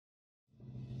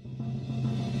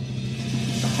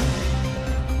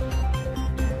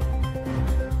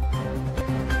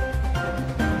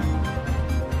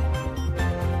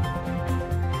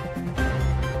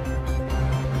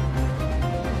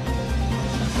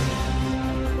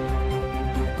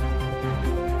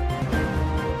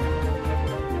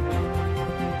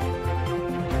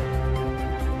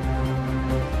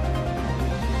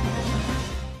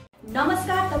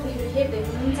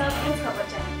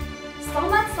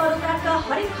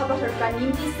हरेक खबरहरूका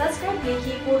निम्ति सब्स्क्राइब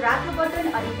लेखिएको रातो बटन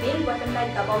अनि बेल बटनलाई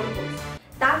दबाउनुहोस्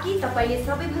ताकि तपाईले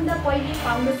सबैभन्दा पहिले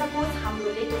पाउन सकोस्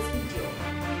हाम्रो लेटेस्ट भिडियो।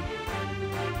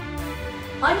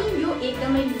 अनि यो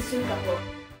एकदमै निशुल्क हो।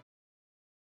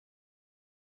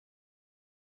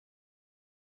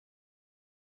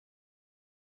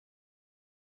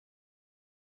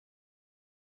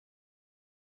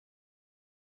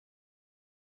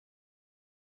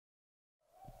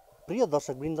 प्रिय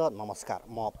दर्शकवृन्द नमस्कार,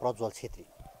 म प्रज्वल छेत्री।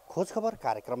 खोज खबर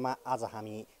कार्यक्रममा आज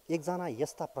हामी एकजना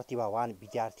यस्ता प्रतिभावान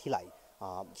विद्यार्थीलाई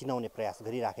चिनाउने प्रयास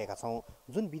गरिराखेका छौँ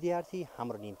जुन विद्यार्थी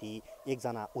हाम्रो निम्ति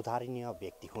एकजना उदाहरणीय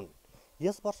व्यक्ति हुन्।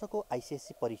 यस वर्षको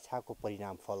आइसिएसई परीक्षाको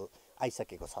परिणामफल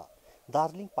आइसकेको छ।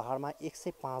 दार्जिलिङ पहाडमा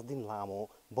 105 दिन लामो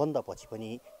बन्दपछि पनि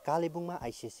कालेबुङमा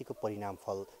आइसिएसईको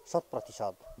परिणामफल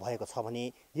 100% भएको छ भने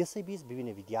यसैबीच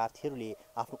विभिन्न विद्यार्थीहरूले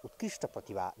आफ्नो उत्कृष्ट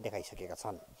प्रतिभा देखाइसकेका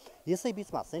छन्।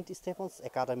 यसैबीचमा सेन्ट स्टेफन्स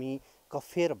एकाडेमी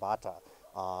कफेरबाट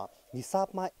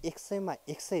हिसाबमा 100मा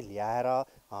 100 ल्याएर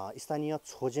स्थानीय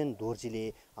छोजेन दोर्जीले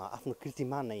आफ्नो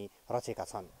कीर्तिमान नै रचेका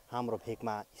छन्। हाम्रो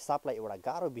भेगमा हिसाबलाई एउटा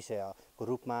गाह्रो विषयको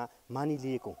रूपमा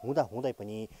मानिलिएको हुँदाहुँदै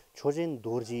पनि छोजेन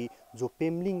दोर्जी जो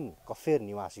पेम्लिङ कफेर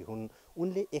निवासी हुन्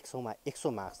उनले 100मा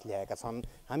 100 मार्क्स ल्याएका छन्।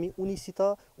 हामी उनीसित,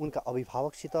 उनका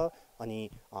अभिभावकसित अनि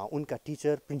उनका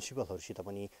टिचर प्रिन्सिपलहरूसित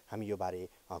पनि हामी यो बारे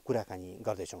कुराकानी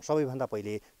गर्दैछौँ। सबैभन्दा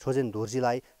पहिले छोजेन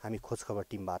दोर्जीलाई हामी खोज खबर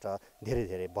टिमबाट धेरै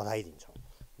धेरै बधाई दिन्छौँ।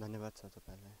 धन्यवाद छ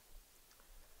तपाईँलाई।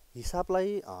 हिसाबलाई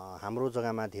हाम्रो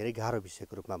जग्गामा धेरै गाह्रो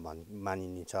विषयको रूपमा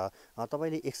मानिन्छ।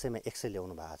 तपाईँले 100मा 100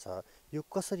 ल्याउनु भएको छ, यो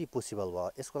कसरी पोसिबल भयो?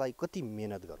 यसको लागि कति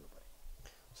मेहनत गर्नु पर्यो?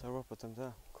 सर्वप्रथम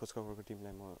त खोज खबरको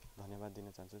टिमलाई म धन्यवाद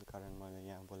दिन चाहन्छु, कारण मलाई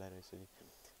यहाँ बोलाएर यसरी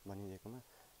भनिदिएकोमा।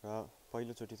 र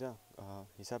पहिलोचोटि त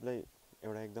हिसाबलाई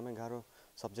एउटा एकदमै गाह्रो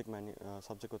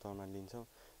सब्जेक्टको तौरमा लिन्छौँ,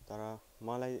 तर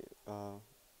मलाई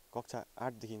कक्षा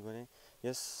 8देखिको नै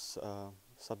यस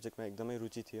सब्जेक्टमा एकदमै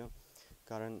रुचि थियो।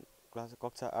 कारण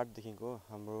कक्षा 8देखिको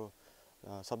हाम्रो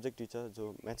सब्जेक्ट टिचर जो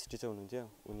म्याथ्स टिचर हुनुहुन्थ्यो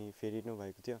उनी फेरिनु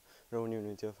भएको थियो र उनी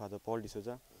हुनुहुन्थ्यो फादर पल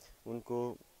डिसोजा।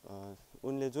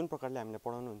 उनले जुन प्रकारले हामीलाई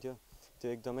पढाउनुहुन्थ्यो त्यो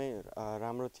एकदमै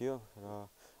राम्रो थियो र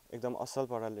एकदम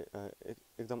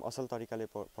असल तरिकाले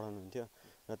पढाउनुहुन्थ्यो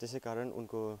र त्यसै कारण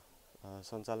उनको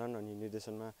सञ्चालन अनि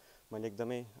निर्देशनमा मैले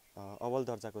एकदमै अव्वल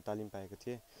दर्जाको तालिम पाएको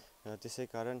थिएँ। र त्यसै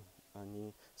कारण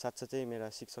अनि साथसाथै मेरा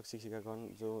शिक्षक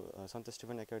शिक्षिकागण जो सन्तोष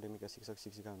टिफन एकाडेमीका शिक्षक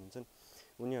शिक्षिका हुनुहुन्छ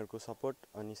उनीहरूको सपोर्ट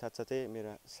अनि साथसाथै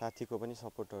मेरा साथीको पनि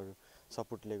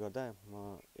सपोर्टले गर्दा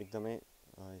म एकदमै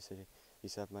यसरी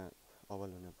हिसाबमा अव्वल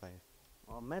हुन पाएँ।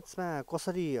 म्याथ्समा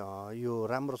कसरी यो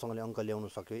राम्रोसँगले अङ्क ल्याउन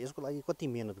सक्यो? यसको लागि कति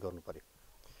मेहनत गर्नु पर्यो?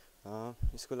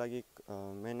 यसको लागि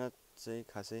मेहनत चाहिँ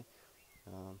खासै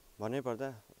भन्नैपर्दा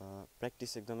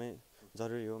प्र्याक्टिस एकदमै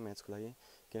जरुरी हो म्याथ्सको लागि।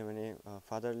 किनभने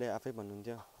फादरले आफै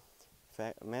भन्नुहुन्थ्यो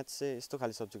म्याथ्स चाहिँ यस्तो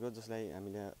खाले सब्जेक्ट हो जसलाई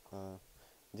हामीले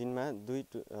दिनमा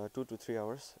 2 to 3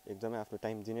 आवर्स एकदमै आफ्नो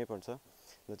टाइम दिनै पर्छ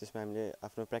र त्यसमा हामीले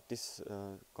आफ्नो प्र्याक्टिस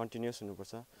कन्टिन्युस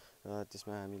हुनुपर्छ र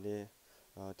त्यसमा हामीले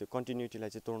त्यो कन्टिन्युटीलाई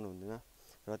चाहिँ तोड्नु हुँदैन।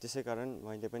 र त्यसै कारण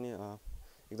मैले पनि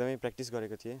एकदमै प्र्याक्टिस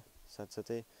गरेको थिएँ।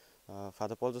 साथसाथै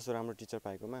फादर पल जस्तो राम्रो टिचर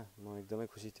पाएकोमा म एकदमै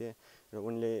खुसी थिएँ र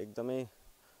उनले एकदमै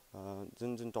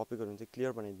जुन टपिकहरू हुन्थ्यो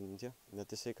क्लियर बनाइदिनुहुन्थ्यो र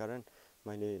त्यसै कारण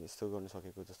मैले यस्तो गर्न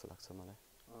सकेको जस्तो लाग्छ मलाई।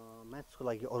 म्याथ्सको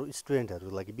लागि अरू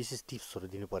स्टुडेन्टहरूको लागि विशेष टिप्सहरू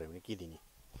दिनु पऱ्यो भने के दिने?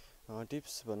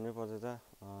 टिप्स भन्नुपर्दा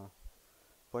त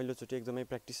पहिलोचोटि एकदमै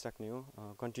प्र्याक्टिस राख्ने हो,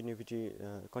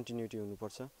 कन्टिन्युटी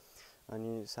हुनुपर्छ।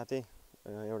 अनि साथै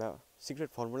एउटा सिक्रेट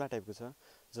फर्मुला टाइपको छ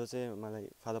जो चाहिँ मलाई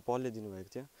फादर पलले दिनुभएको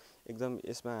थियो। एकदम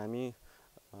यसमा हामी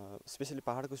स्पेसली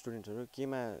पहाडको स्टुडेन्टहरू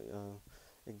केमा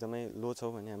एकदमै लो छौँ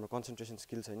भने हाम्रो कन्सन्ट्रेसन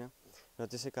स्किल छैन र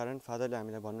त्यसै कारण फादरले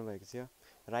हामीलाई भन्नुभएको थियो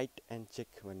राइट एन्ड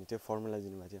चेक भन्ने त्यो फर्मुला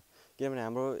दिनुभएको थियो। किनभने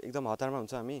हाम्रो एकदम हतारमा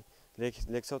हुन्छ, हामी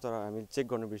लेख्छौँ तर हामी चेक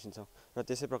गर्नु बिर्सिन्छौँ र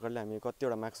त्यसै प्रकारले हामी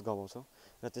कतिवटा मार्क्स गवाउँछौँ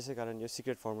र त्यसै कारण यो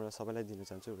सिक्रेट फर्मुला सबैलाई दिन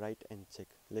चाहन्छु, राइट एन्ड चेक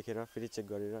लेखेर फेरि चेक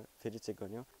गरेर फेरि चेक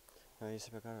गर्ने हो।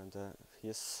 यसै प्रकार अन्त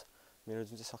यस मेरो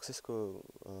जुन चाहिँ सक्सेसको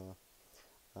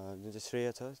जुन चाहिँ श्रेय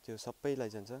छ त्यो सबैलाई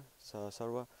जान्छ।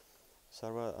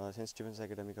 सर्व सेन्ट स्टिफन्स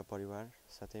एकाडेमीका परिवार,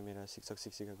 साथै मेरा शिक्षक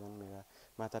शिक्षिकागण, मेरा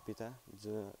मातापिता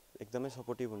जो एकदमै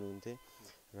सपोर्टिभ हुनुहुन्थे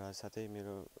र साथै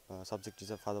मेरो सब्जेक्ट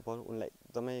टिचर फादर पल, उनलाई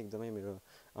एकदमै मेरो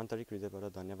आन्तरिक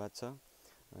हृदयबाट धन्यवाद छ।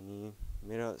 अनि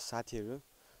मेरो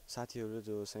साथीहरू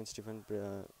जो सेन्ट स्टिफन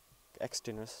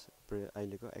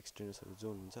अहिलेको एक्सटेनर्सहरू जो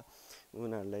हुनुहुन्छ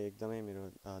उनीहरूलाई एकदमै मेरो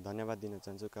धन्यवाद दिन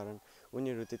चाहन्छु। कारण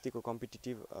उनीहरू त्यतिको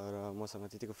कम्पिटिटिभ र मसँग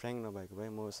त्यतिको फ्र्याङ्क नभएको भए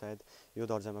म सायद यो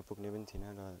दर्जामा पुग्ने पनि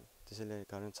थिइनँ र त्यसैले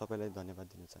कारण सबैलाई धन्यवाद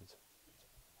दिन चाहन्छु।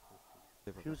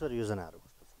 फ्युचर योजनाहरू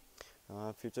कस्तो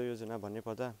छ? फ्युचर योजना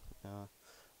भन्नुपर्दा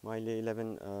म अहिले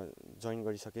 11 जोइन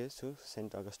गरिसकेको छु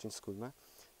सेन्ट अगस्टिन स्कुलमा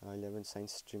 11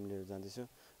 साइन्स स्ट्रिम लिएर जाँदैछु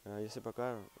र यसै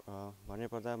प्रकार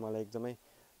भन्नुपर्दा मलाई एकदमै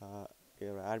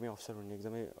एउटा आर्मी अफिसर हुने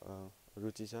एकदमै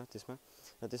रुचि छ त्यसमा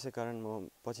र त्यसै कारण म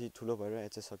पछि ठुलो भएर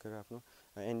एचएस सकेर आफ्नो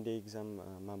एनडी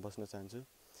इक्जाममा बस्न चाहन्छु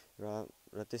र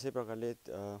त्यसै प्रकारले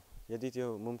यदि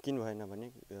त्यो मुमकिन भएन भने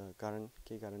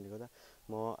केही कारणले गर्दा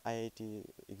म आइआइटी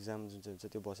इक्जाम जुन चाहिँ हुन्छ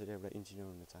त्यो बसेर एउटा इन्जिनियर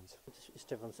हुन चाहन्छु।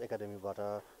 स्टेफन्स एकाडेमीबाट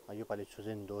योपालि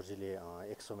छोजेन दोर्जेले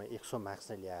 100मा 100 मार्क्स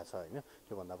नै ल्याएको छ होइन।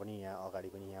 त्योभन्दा पनि यहाँ अगाडि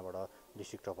पनि यहाँबाट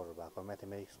डिस्ट्रिक्ट टपरहरू भएको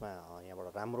म्याथमेटिक्समा यहाँबाट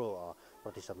राम्रो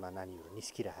प्रतिशतमा नानीहरू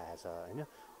निस्किरहेको छ होइन।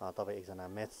 तपाईँ एकजना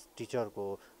म्याथ्स टिचरको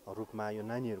रूपमा यो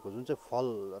नानीहरूको जुन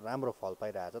चाहिँ राम्रो फल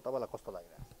पाइरहेको छ तपाईँलाई कस्तो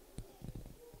लागिरहेको छ?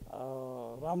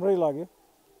 राम्रै लाग्यो,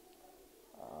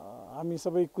 हामी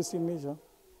सबै खुसी नै छौँ।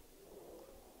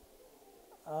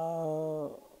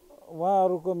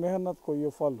 उहाँहरूको मेहनतको यो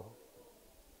फल हो।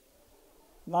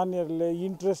 नानीहरूले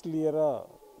इन्ट्रेस्ट लिएर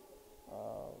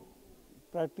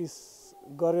प्र्याक्टिस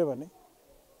गऱ्यो भने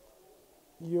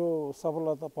यो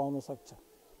सफलता पाउन सक्छ।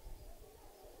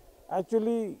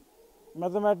 Actually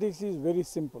mathematics is very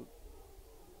simple.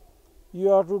 You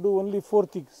have to do only 4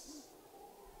 things: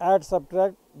 add,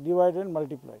 subtract, divide and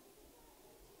multiply.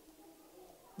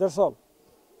 That's all.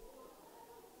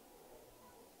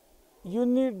 You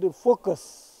need focus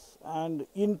and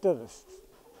interest.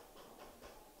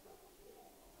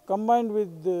 Combined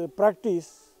with the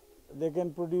practice, they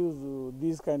can produce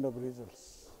these kind of results.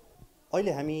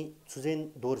 अहिले हामी छोजेन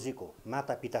दोर्जेको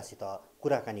मातापितासित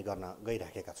कुराकानी गर्न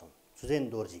गइराखेका छौँ। छोजेन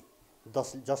दोर्जे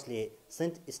जसले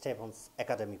saint Stefan's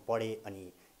academy पढे अनि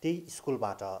त्यही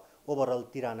स्कुलबाट ओभरअल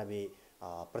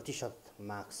 93%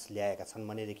 मार्क्स ल्याएका छन्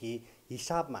भनेदेखि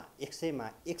हिसाबमा 100मा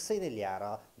 100 नै ल्याएर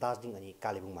दार्जिलिङ अनि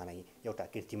कालेबुङमा नै एउटा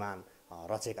कीर्तिमान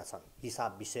रचेका छन्।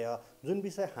 हिसाब विषय जुन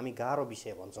विषय हामी गाह्रो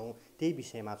विषय भन्छौँ त्यही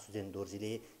विषयमा छोजेन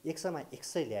दोर्जेले 100मा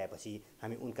 100 ल्याएपछि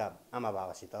हामी उनका आमा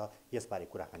बाबासित यसबारे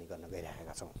कुराकानी गर्न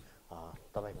गइरहेका छौँ।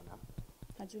 तपाईँको नाम?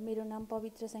 हजुर, मेरो नाम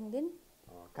पवित्र स्याङदेन।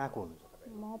 कहाँको हुनुहुन्छ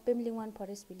तपाईँ? म पेम्लिङ 1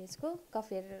 फरेस्ट भिलेजको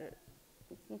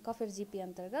कफेर जिपी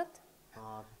अन्तर्गत।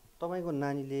 तपाईँको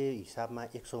नानीले हिसाबमा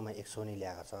 100मा 100 नै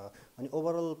ल्याएको छ अनि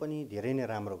ओभरअल पनि धेरै नै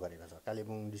राम्रो गरेको छ।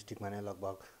 कालेबुङ डिस्ट्रिक्टमा नै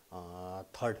लगभग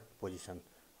 3rd पोजिसन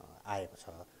आएको छ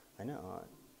होइन।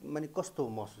 माने कस्तो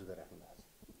महसुस गरिराख्नु भएको छ?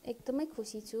 एकदमै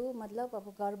खुसी छु। मतलब अब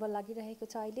गर्व लागिरहेको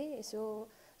छ। अहिले यसो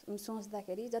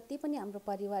सोच्दाखेरि जति पनि हाम्रो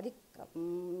पारिवारिक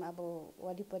अब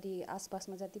वरिपरि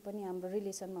आसपासमा जति पनि हाम्रो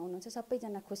रिलेसनमा हुनुहुन्छ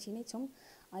सबैजना खुसी नै छौँ।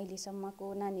 अहिलेसम्मको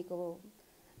नानीको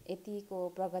यतिको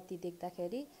प्रगति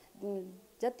देख्दाखेरि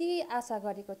जति आशा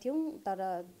गरेको थियौँ तर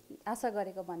आशा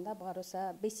गरेको भन्दा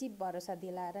बेसी भरोसा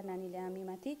दिलाएर नानीले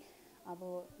हामीमाथि अब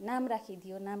नाम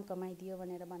राखिदियो, नाम कमाइदियो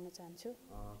भनेर भन्न चाहन्छु।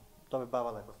 तपाईँ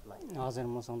बाबालाई कस्तो लाग्यो? हजुर,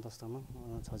 म सन्तोष तामाङ,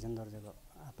 छोजेन दोर्जेको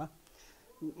आप्पा।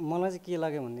 मलाई चाहिँ के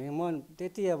लाग्यो भने म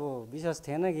त्यति अब विश्वास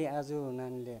थिएन कि आज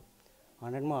नानीले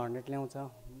 100मा 100 ल्याउँछ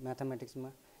म्याथमेटिक्समा,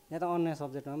 या त अन्य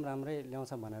सब्जेक्टमा पनि राम्रै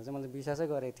ल्याउँछ भनेर चाहिँ मैले विश्वासै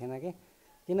गरेको थिएन कि।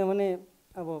 किनभने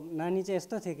अब नानी चाहिँ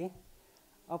यस्तो थियो कि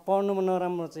अब पढ्नुमा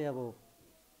नराम्रो चाहिँ अब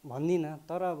भन्दिनँ,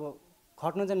 तर अब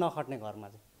खट्नु चाहिँ नखट्ने घरमा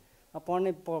चाहिँ अब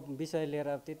पढ्ने विषय लिएर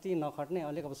त्यति नखट्ने,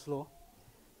 अलिक अब स्लो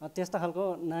त्यस्तो खालको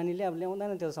नानीले अब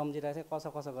ल्याउँदैन त्यो सम्झिरहेको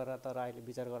थियो कसो गरेर। तर अहिले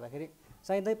विचार गर्दाखेरि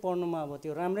सायदै पढ्नुमा अब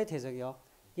त्यो राम्रै थिएछ कि हो।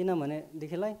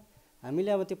 किनभनेदेखिलाई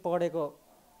हामीले अब त्यो पढेको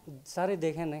साह्रै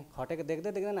देखेन, खटेको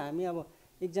देख्दैन हामी अब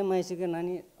इक्जाम आइसक्यो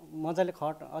नानी मजाले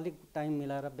खट, अलिक टाइम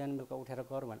मिलाएर बिहान बेलुका उठेर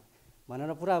गर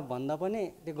भनेर पुरा भन्दा पनि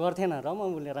त्यो गर्थेन र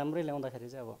उसले राम्रै ल्याउँदाखेरि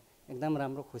चाहिँ अब एकदम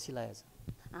राम्रो खुसी लागेको छ।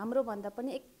 हाम्रो भन्दा पनि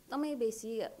एकदमै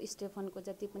बेसी स्टेफनको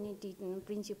जति पनि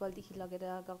प्रिन्सिपलदेखि लगेर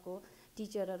गएको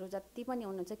टिचरहरू जति पनि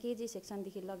हुनुहुन्छ, केजी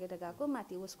सेक्सनदेखि लगेर गएको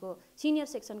माथि उसको सिनियर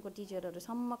सेक्सनको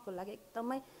टिचरहरूसम्मको लागि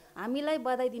एकदमै हामीलाई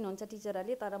बधाई दिनुहुन्छ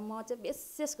टिचरहरूले। तर म चाहिँ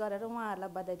विशेष गरेर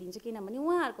उहाँहरूलाई बधाई दिन्छु, किनभने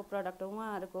उहाँहरूको प्रडक्ट हो,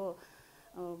 उहाँहरूको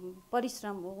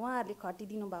परिश्रम हो, उहाँहरूले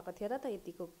खटिदिनु भएको थियो र त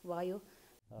यतिको भयो।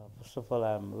 First of all,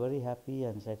 I am very happy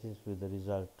and satisfied with the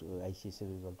result, ICSE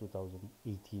result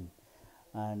 2018.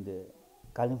 And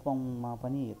Kalimpongमा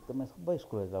पनि एकदमै सबै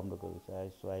स्कुलहरू राम्रो गरेको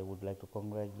छ। So I would like to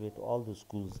congratulate all the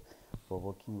schools for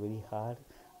working very hard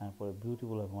and for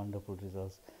beautiful and wonderful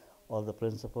results. All the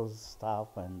principals,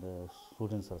 staff and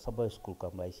students सबै स्कुलका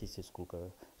हाम्रो ICSE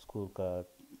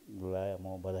स्कुलकालाई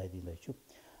म बधाई दिँदैछु।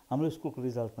 हाम्रो स्कुलको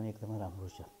रिजल्ट पनि एकदमै राम्रो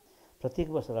छ। प्रत्येक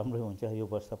वर्ष राम्रै हुन्छ, यो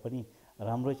वर्ष पनि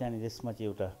राम्रो चाहिँ। यसमा चाहिँ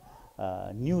एउटा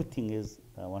new thing is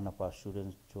one of our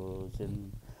students चोजेन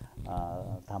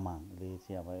तामाङले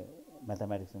चाहिँ अब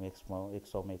म्याथमेटिक्समा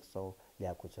 100मा 100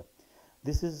 ल्याएको छ।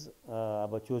 दिस इज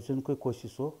अब चोजेनकै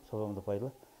कोसिस हो सबैभन्दा पहिला।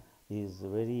 He is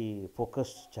very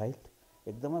focused child,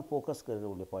 एकदमै फोकस गरेर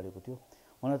उसले पढेको थियो।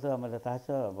 मलाई त मलाई थाहा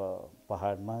छ अब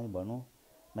पहाडमै भनौँ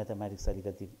म्याथमेटिक्स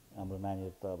अलिकति हाम्रो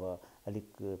नानीहरू त अब अलिक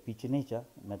पछि नै छ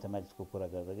म्याथमेटिक्सको कुरा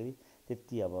गर्दाखेरि,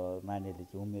 त्यति अब नानीहरूले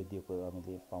चाहिँ उमेर दिएको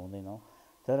हामीले पाउँदैनौँ।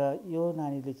 तर यो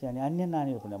नानीले चाहिँ अनि अन्य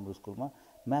नानीहरू पनि हाम्रो स्कुलमा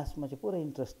म्याथ्समा चाहिँ पुरा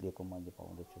इन्ट्रेस्ट लिएको मैले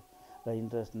पाउँदैछु। र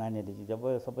इन्ट्रेस्ट नानीहरूले चाहिँ जब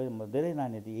सबै धेरै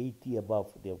नानीहरूले 80 अबभ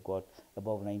देव गट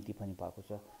अबभ 90 पनि पाएको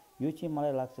छ। यो चाहिँ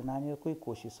मलाई लाग्छ नानीहरूकै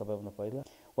कोसिस सबैभन्दा पहिला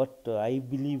what I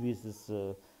believe is is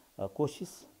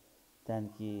कोसिस,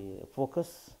 त्यहाँदेखि फोकस,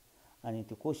 अनि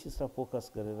त्यो कोसिस र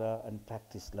फोकस गरेर अनि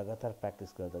प्र्याक्टिस लगातार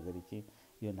प्र्याक्टिस गर्दाखेरि चाहिँ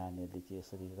यो नानीहरूले चाहिँ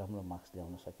यसरी राम्रो मार्क्स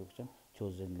ल्याउन सकेको छन्,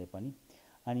 चोजनले पनि।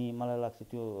 अनि मलाई लाग्छ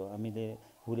त्यो हामीले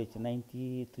उसले चाहिँ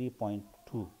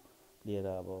 93.2 लिएर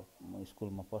अब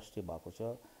स्कुलमा फर्स्ट भएको छ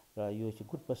र यो चाहिँ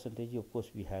good percentage. Of course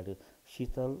we had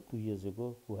Sheetal 2 years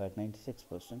ago who had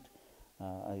 96%.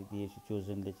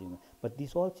 चोजनले चाहिँ but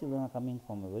this all children are coming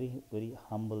from a very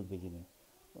humble beginning,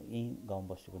 यहीँ गाउँ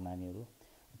बस्तीको नानीहरू।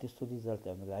 त्यस्तो रिजल्ट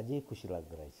हामीलाई अझै खुसी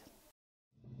लाग्दो रहेछ।